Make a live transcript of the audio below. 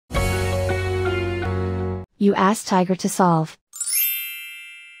You ask Tiger to solve.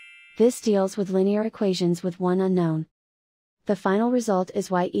 This deals with linear equations with one unknown. The final result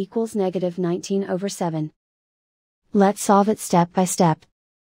is y equals -19/7. Let's solve it step by step.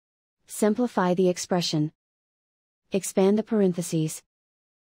 Simplify the expression. Expand the parentheses.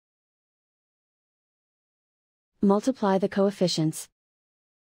 Multiply the coefficients.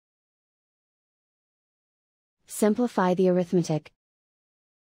 Simplify the arithmetic.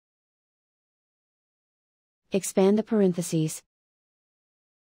 Expand the parentheses.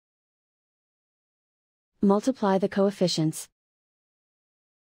 Multiply the coefficients.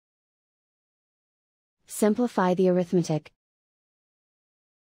 Simplify the arithmetic.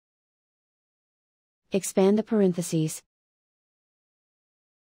 Expand the parentheses.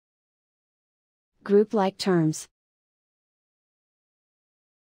 Group like terms.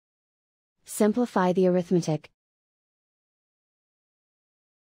 Simplify the arithmetic.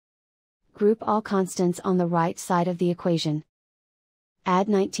 Group all constants on the right side of the equation. Add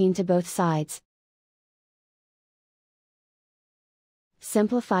 19 to both sides.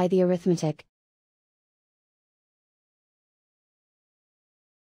 Simplify the arithmetic.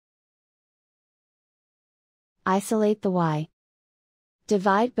 Isolate the y.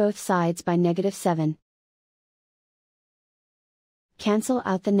 Divide both sides by -7. Cancel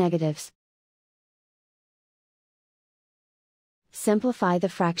out the negatives. Simplify the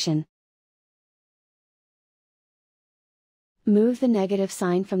fraction. Move the negative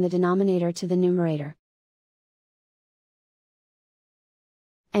sign from the denominator to the numerator.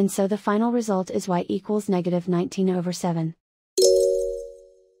 And so the final result is y equals -19/7.